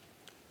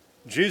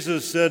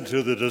Jesus said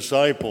to the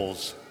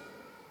disciples,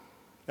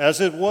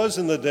 "As it was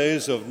in the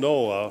days of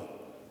Noah,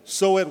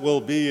 so it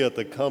will be at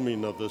the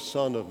coming of the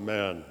Son of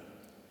Man.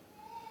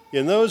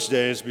 In those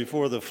days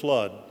before the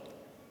flood,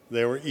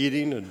 they were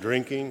eating and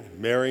drinking,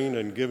 marrying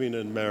and giving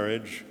in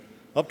marriage,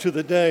 up to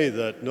the day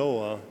that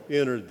Noah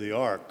entered the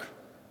ark.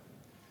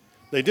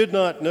 They did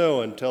not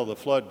know until the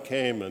flood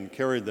came and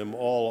carried them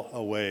all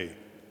away.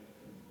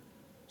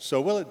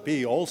 So will it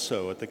be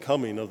also at the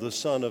coming of the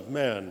Son of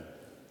Man.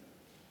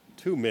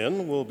 2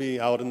 men will be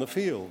out in the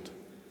field.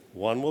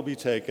 One will be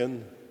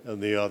taken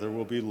and the other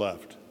will be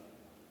left.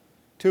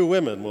 2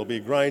 women will be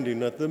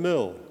grinding at the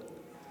mill.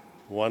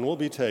 One will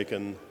be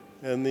taken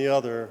and the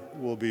other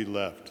will be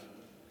left.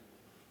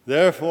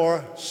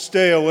 Therefore,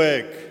 stay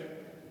awake,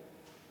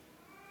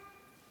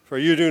 for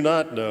you do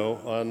not know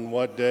on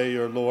what day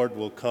your Lord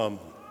will come.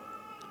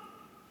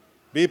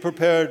 Be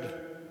prepared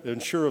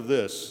and sure of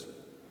this.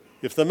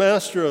 If the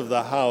master of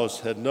the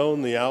house had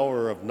known the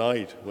hour of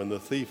night when the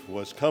thief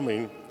was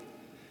coming,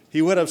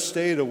 he would have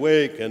stayed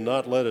awake and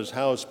not let his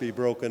house be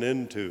broken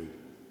into.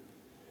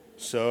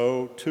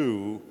 So,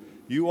 too,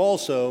 you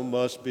also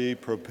must be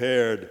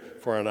prepared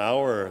for an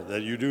hour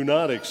that you do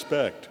not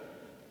expect.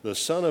 The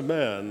Son of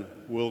Man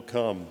will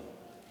come."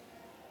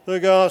 The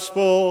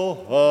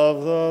Gospel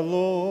of the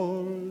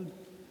Lord.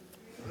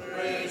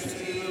 Praise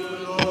to you,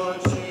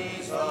 Lord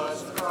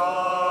Jesus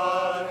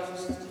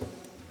Christ.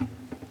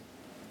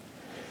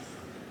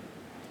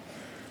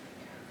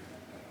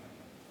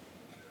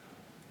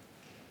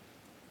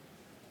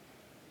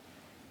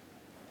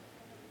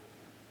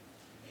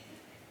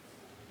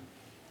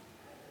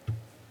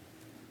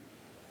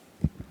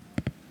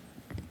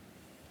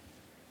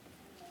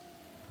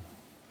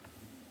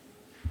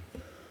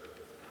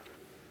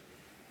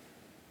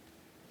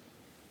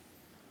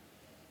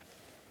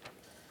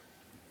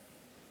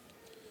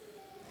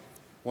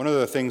 One of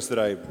the things that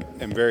I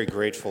am very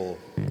grateful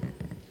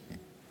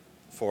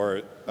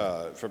for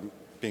from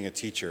being a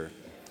teacher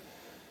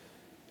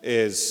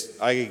is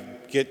I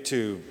get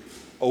to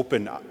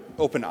open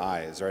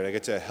eyes, right? I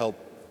get to help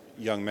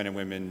young men and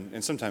women,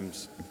 and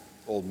sometimes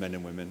old men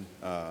and women,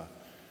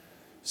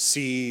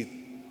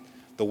 see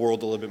the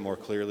world a little bit more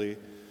clearly,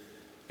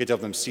 get to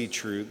help them see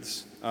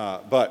truths.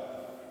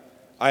 But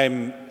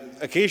I'm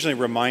occasionally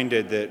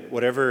reminded that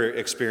whatever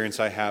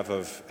experience I have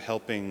of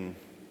helping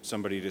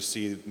somebody to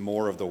see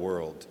more of the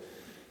world,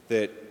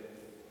 that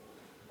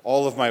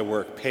all of my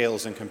work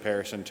pales in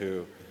comparison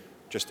to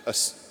just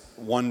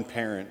one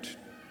parent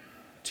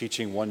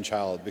teaching one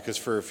child, because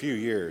for a few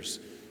years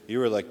you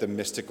were like the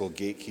mystical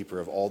gatekeeper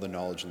of all the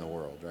knowledge in the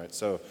world, right?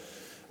 So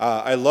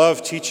I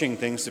love teaching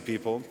things to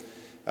people.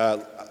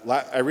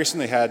 I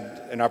recently had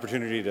an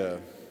opportunity to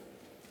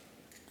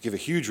give a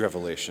huge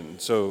revelation.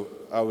 So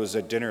I was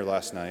at dinner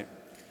last night,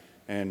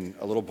 and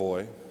a little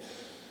boy,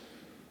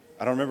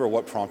 I don't remember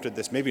what prompted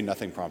this. Maybe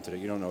nothing prompted it.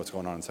 You don't know what's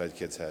going on inside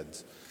kids'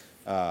 heads.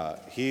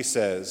 He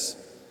says,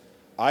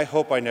 "I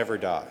hope I never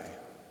die."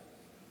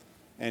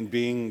 And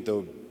being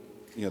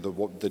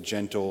the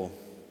gentle,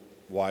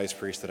 wise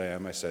priest that I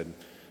am, I said,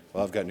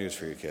 "Well, I've got news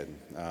for you, kid."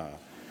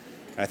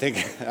 I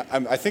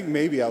think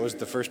maybe I was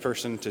the first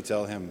person to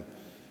tell him,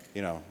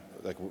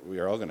 like, we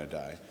are all going to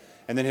die.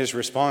 And then his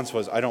response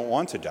was, "I don't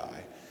want to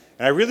die."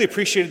 And I really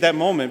appreciated that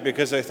moment,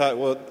 because I thought,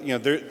 well,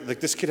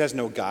 this kid has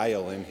no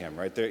guile in him,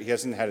 right? He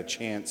hasn't had a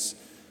chance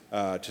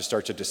to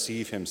start to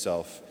deceive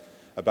himself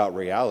about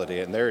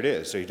reality, and there it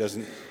is. So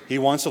he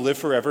wants to live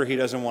forever. He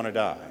doesn't want to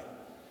die,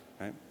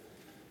 right?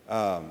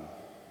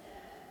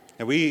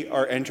 And we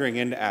are entering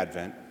into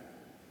Advent,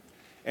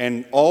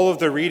 and all of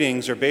the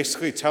readings are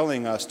basically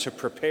telling us to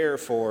prepare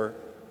for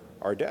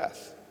our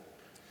death.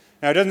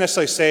 Now, it doesn't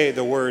necessarily say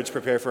the words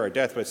 "prepare for our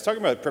death," but it's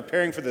talking about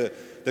preparing for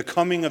the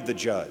coming of the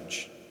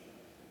judge.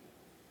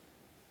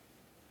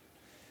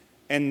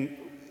 And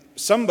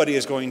somebody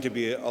is going to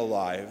be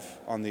alive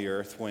on the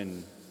earth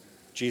when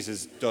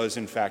Jesus does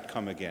in fact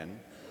come again.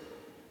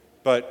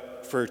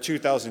 But for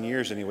 2,000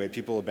 years anyway,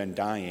 people have been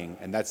dying,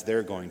 and that's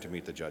they're going to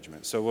meet the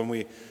judgment. So when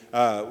we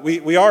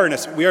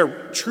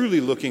are truly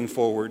looking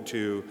forward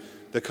to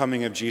the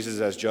coming of Jesus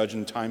as judge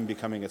and time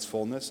becoming its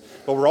fullness.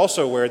 But we're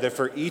also aware that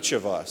for each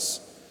of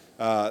us,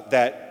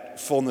 that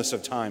fullness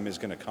of time is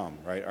going to come,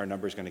 right? Our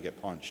number is going to get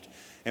punched.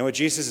 And what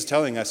Jesus is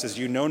telling us is,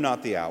 you know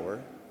not the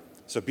hour,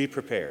 so be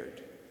prepared.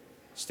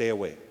 Stay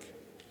awake.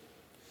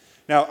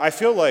 Now, I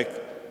feel like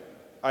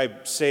I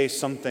say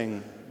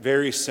something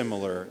very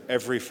similar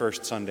every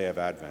first Sunday of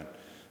Advent.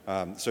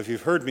 So if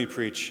you've heard me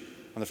preach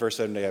on the first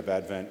Sunday of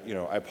Advent,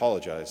 I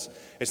apologize.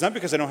 It's not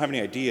because I don't have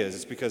any ideas.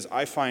 It's because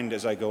I find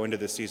as I go into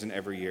this season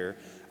every year,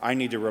 I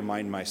need to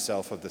remind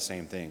myself of the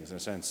same things. In a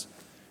sense,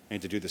 I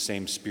need to do the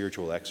same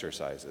spiritual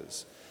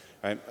exercises.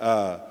 Right?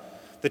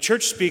 The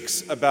church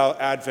speaks about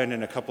Advent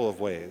in a couple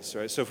of ways.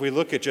 Right? So if we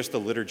look at just the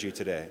liturgy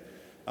today,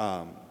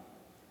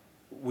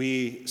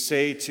 we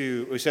said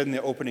in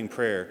the opening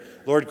prayer,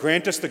 "Lord,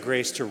 grant us the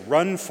grace to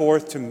run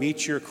forth to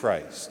meet your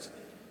Christ."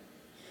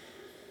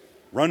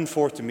 Run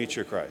forth to meet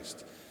your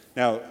Christ.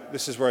 Now,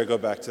 this is where I go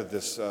back to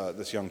this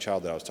young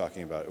child that I was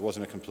talking about. It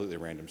wasn't a completely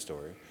random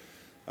story.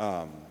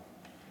 The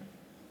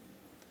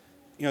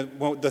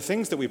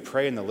things that we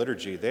pray in the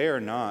liturgy, we're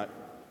not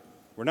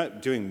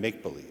doing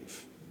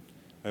make-believe.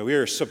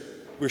 We're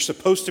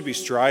supposed to be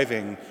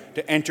striving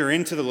to enter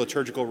into the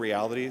liturgical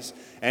realities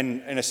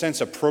and, in a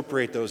sense,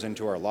 appropriate those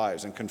into our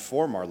lives and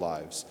conform our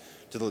lives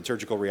to the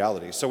liturgical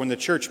realities. So when the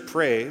church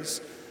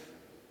prays,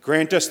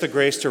 grant us the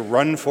grace to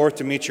run forth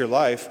to meet your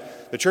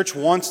life, the church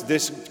wants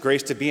this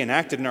grace to be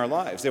enacted in our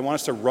lives. They want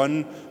us to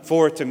run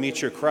forth to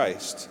meet your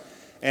Christ.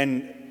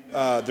 And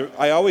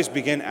I always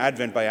begin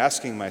Advent by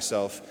asking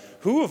myself,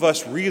 who of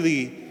us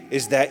really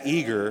is that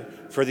eager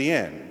for the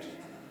end?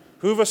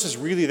 Who of us is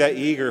really that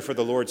eager for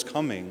the Lord's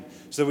coming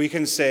so that we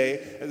can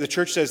say, the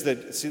church says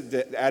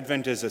that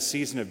Advent is a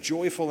season of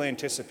joyful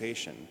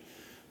anticipation.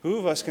 Who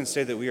of us can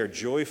say that we are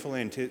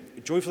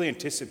joyfully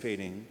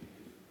anticipating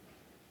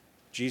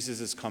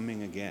Jesus is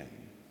coming again?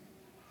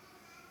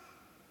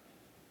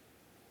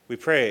 We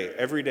pray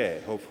every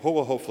day,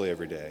 hopefully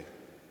every day.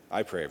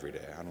 I pray every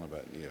day. I don't know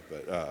about you,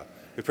 but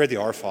we pray the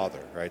Our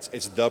Father, right?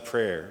 It's the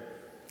prayer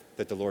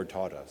that the Lord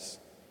taught us.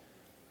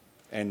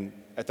 And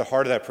at the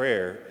heart of that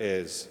prayer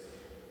is,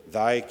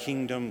 thy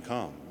kingdom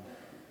come,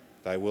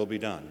 thy will be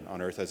done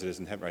on earth as it is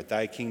in heaven, right?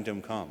 Thy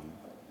kingdom come.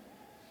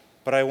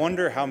 But I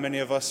wonder how many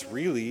of us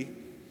really,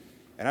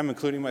 and I'm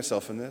including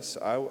myself in this,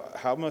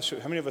 how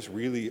many of us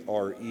really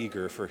are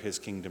eager for his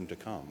kingdom to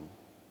come?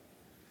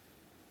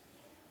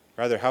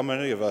 Rather, how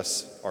many of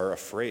us are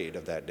afraid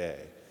of that day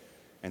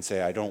and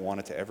say, I don't want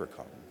it to ever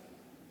come?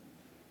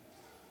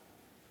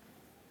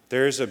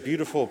 There's a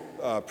beautiful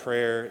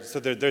prayer. So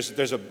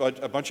there's a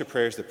bunch of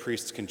prayers that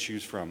priests can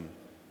choose from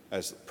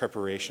as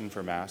preparation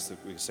for Mass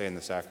that we say in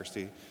the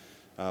sacristy.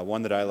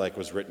 One that I like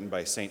was written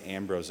by St.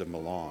 Ambrose of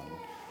Milan.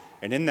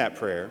 And in that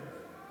prayer,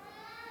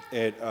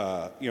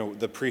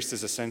 the priest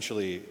is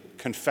essentially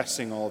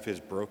confessing all of his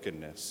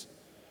brokenness,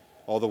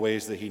 all the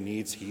ways that he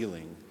needs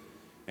healing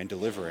and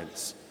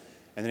deliverance.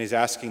 And then he's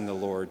asking the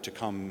Lord to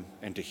come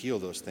and to heal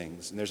those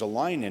things. And there's a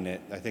line in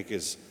it I think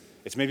it's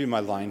maybe my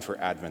line for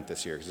Advent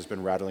this year because it's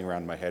been rattling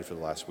around in my head for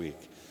the last week.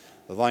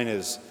 The line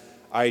is,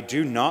 I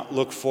do not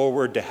look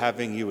forward to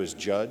having you as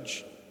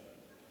judge,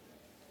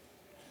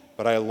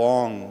 but I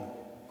long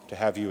to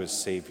have you as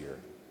Savior.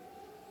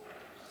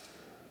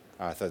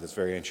 I thought that's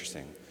very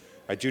interesting.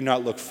 I do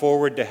not look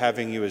forward to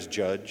having you as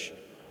judge,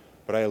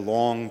 but I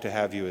long to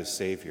have you as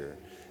Savior.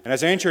 And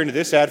as I enter into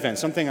this Advent,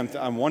 something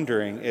I'm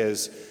wondering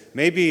is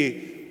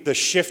maybe the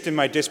shift in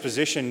my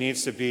disposition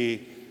needs to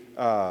be,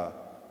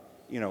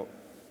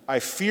 I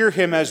fear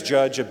him as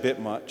judge a bit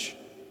much.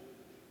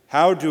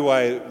 How do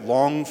I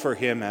long for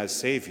him as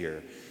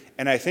Savior?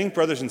 And I think,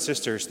 brothers and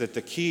sisters, that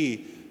the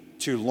key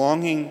to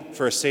longing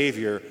for a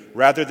Savior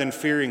rather than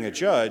fearing a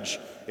judge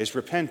is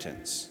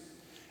repentance.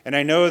 And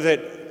I know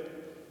that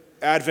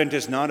Advent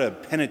is not a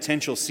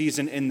penitential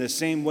season in the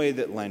same way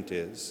that Lent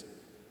is.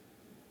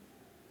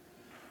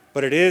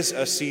 But it is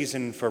a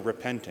season for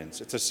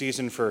repentance. It's a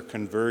season for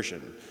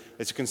conversion.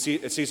 It's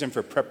a season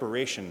for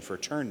preparation, for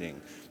turning.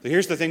 So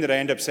here's the thing that I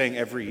end up saying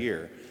every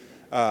year.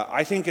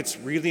 I think it's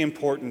really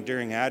important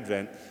during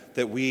Advent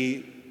that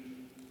we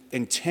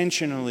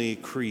intentionally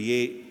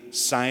create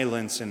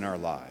silence in our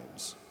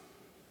lives.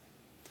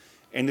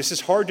 And this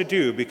is hard to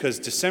do because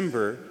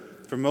December,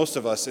 for most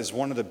of us, is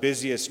one of the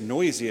busiest,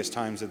 noisiest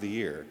times of the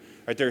year.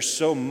 Right? There's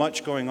so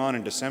much going on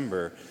in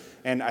December.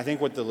 And I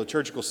think what the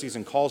liturgical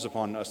season calls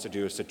upon us to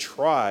do is to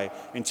try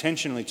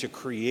intentionally to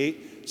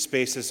create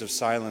spaces of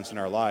silence in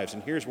our lives.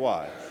 And here's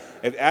why.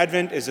 If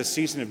Advent is a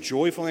season of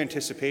joyful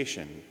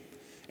anticipation,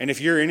 and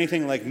if you're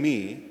anything like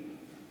me,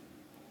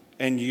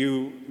 and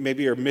you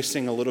maybe are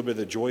missing a little bit of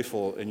the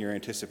joyful in your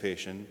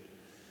anticipation,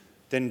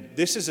 then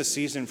this is a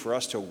season for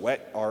us to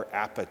whet our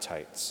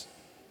appetites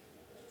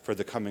for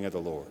the coming of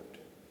the Lord.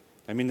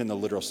 I mean in the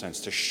literal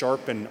sense, to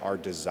sharpen our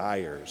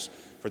desires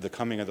for the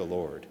coming of the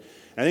Lord.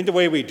 And I think the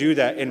way we do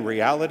that in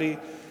reality,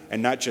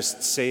 and not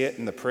just say it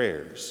in the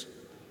prayers,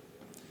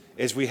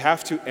 is we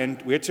have to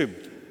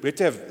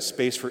have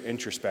space for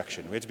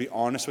introspection. We have to be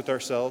honest with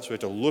ourselves. We have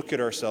to look at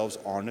ourselves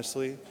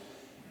honestly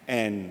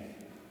and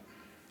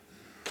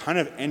kind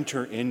of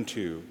enter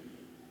into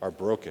our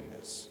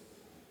brokenness.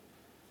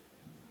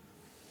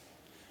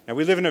 Now,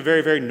 we live in a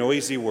very, very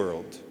noisy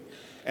world.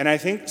 And I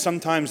think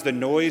sometimes the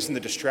noise and the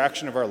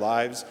distraction of our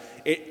lives,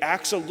 it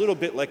acts a little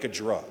bit like a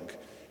drug.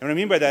 And what I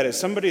mean by that is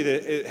somebody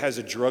that has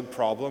a drug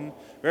problem,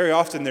 very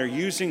often they're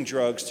using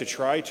drugs to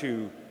try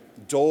to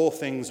dull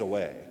things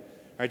away,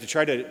 right? To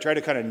try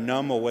to kind of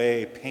numb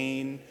away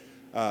pain,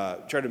 try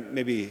to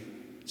maybe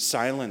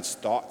silence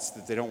thoughts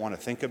that they don't want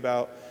to think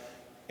about.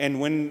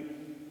 And when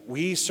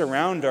we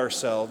surround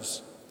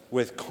ourselves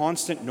with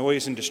constant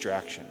noise and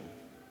distraction,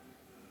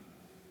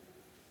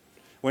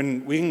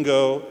 when we can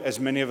go, as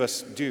many of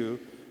us do,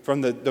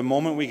 from the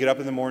moment we get up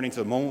in the morning to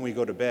the moment we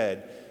go to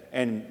bed,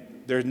 and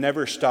there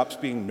never stops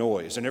being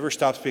noise. There never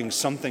stops being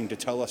something to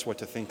tell us what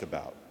to think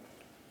about.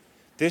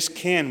 This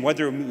can,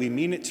 whether we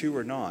mean it to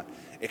or not,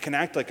 it can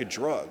act like a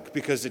drug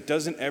because it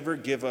doesn't ever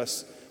give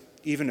us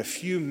even a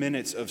few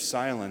minutes of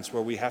silence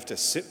where we have to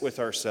sit with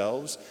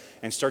ourselves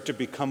and start to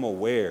become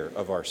aware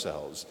of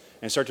ourselves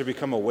and start to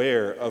become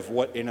aware of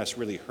what in us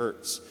really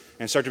hurts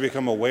and start to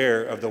become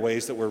aware of the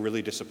ways that we're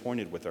really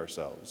disappointed with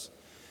ourselves.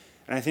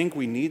 And I think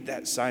we need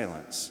that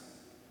silence.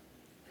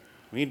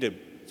 We need to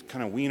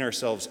kind of wean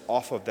ourselves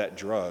off of that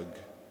drug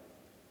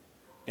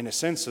in a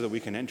sense so that we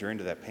can enter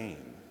into that pain.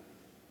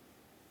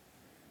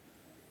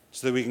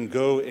 So that we can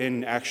go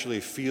and actually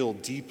feel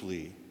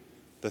deeply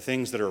the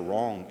things that are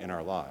wrong in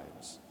our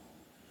lives.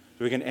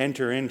 So we can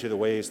enter into the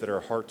ways that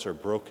our hearts are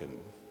broken,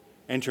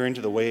 enter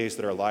into the ways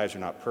that our lives are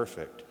not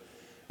perfect,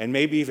 and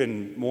maybe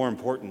even more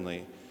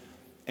importantly,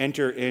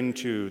 enter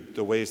into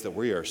the ways that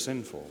we are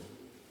sinful.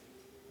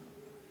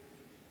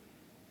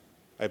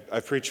 I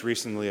preached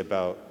recently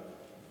about,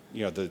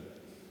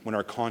 when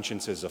our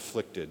conscience is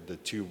afflicted, the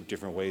two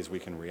different ways we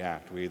can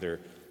react. We either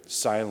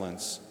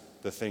silence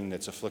the thing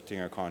that's afflicting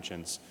our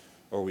conscience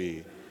or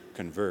we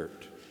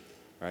convert,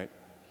 right?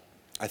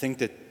 I think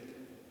that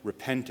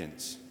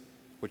repentance,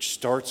 which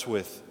starts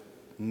with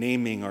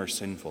naming our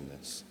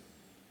sinfulness,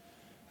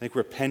 I think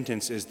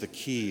repentance is the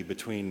key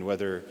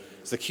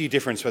it's the key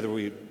difference whether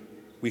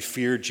we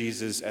fear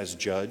Jesus as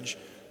judge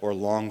or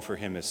long for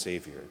him as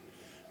Savior.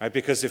 Right?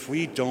 Because if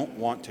we don't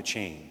want to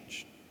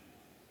change,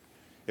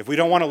 if we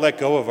don't want to let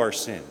go of our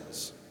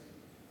sins,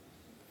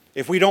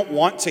 if we don't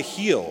want to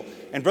heal,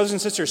 and brothers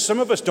and sisters, some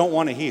of us don't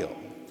want to heal.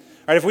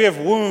 Right? If we have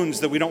wounds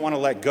that we don't want to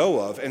let go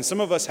of, and some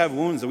of us have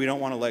wounds that we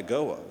don't want to let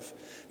go of,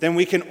 then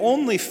we can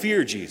only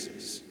fear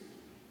Jesus.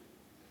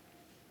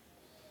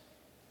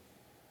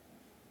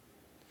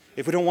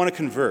 If we don't want to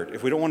convert,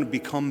 if we don't want to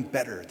become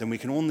better, then we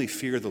can only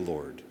fear the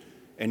Lord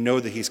and know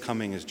that he's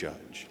coming as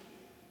judge.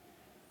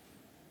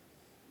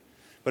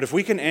 But if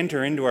we can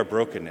enter into our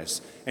brokenness,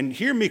 and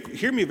hear me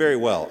very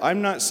well,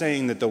 I'm not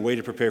saying that the way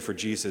to prepare for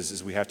Jesus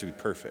is we have to be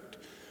perfect.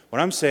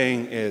 What I'm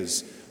saying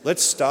is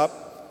let's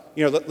stop,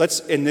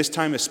 let's, in this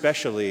time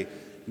especially,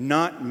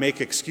 not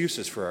make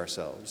excuses for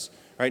ourselves,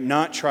 right?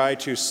 Not try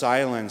to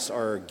silence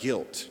our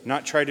guilt,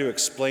 not try to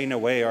explain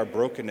away our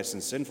brokenness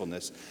and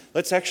sinfulness.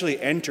 Let's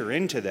actually enter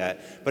into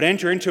that, but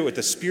enter into it with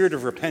the spirit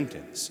of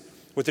repentance,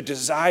 with a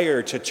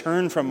desire to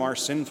turn from our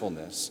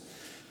sinfulness.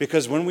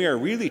 Because when we are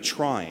really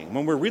trying,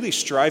 when we're really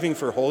striving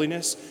for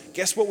holiness,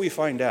 guess what we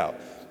find out?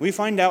 We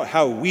find out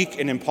how weak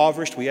and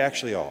impoverished we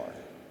actually are.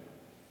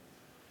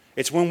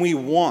 It's when we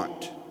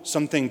want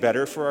something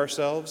better for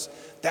ourselves,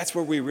 that's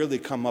where we really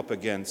come up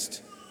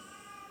against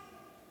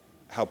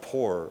how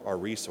poor our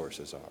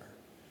resources are.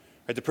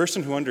 Right? The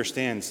person who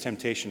understands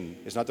temptation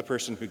is not the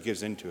person who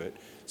gives into it,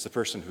 it's the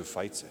person who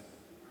fights it.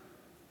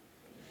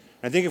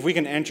 And I think if we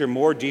can enter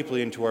more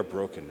deeply into our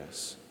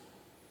brokenness,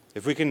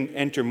 if we can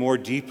enter more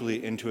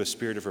deeply into a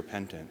spirit of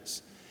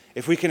repentance,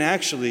 if we can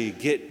actually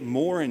get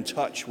more in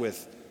touch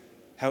with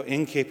how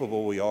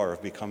incapable we are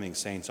of becoming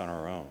saints on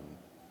our own,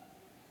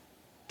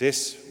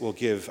 this will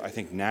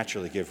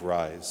naturally give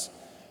rise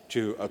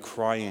to a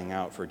crying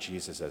out for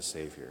Jesus as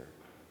Savior.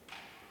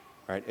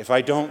 Right? If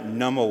I don't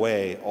numb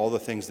away all the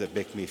things that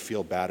make me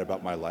feel bad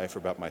about my life or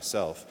about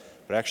myself,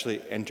 but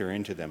actually enter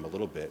into them a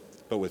little bit,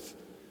 but with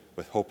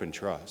hope and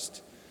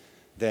trust,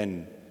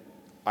 then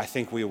I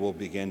think we will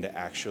begin to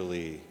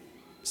actually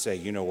say,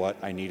 you know what,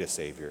 I need a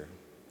Savior,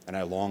 and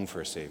I long for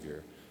a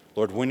Savior.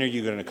 Lord, when are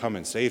you going to come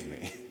and save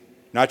me?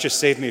 Not just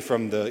save me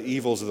from the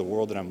evils of the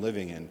world that I'm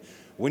living in.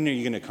 When are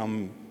you going to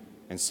come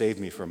and save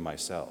me from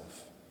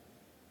myself?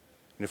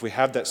 And if we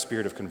have that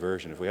spirit of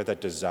conversion, if we have that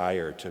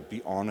desire to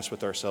be honest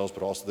with ourselves,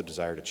 but also the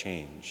desire to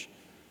change,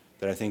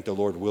 then I think the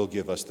Lord will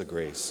give us the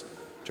grace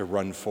to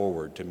run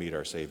forward to meet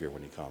our Savior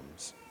when he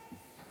comes.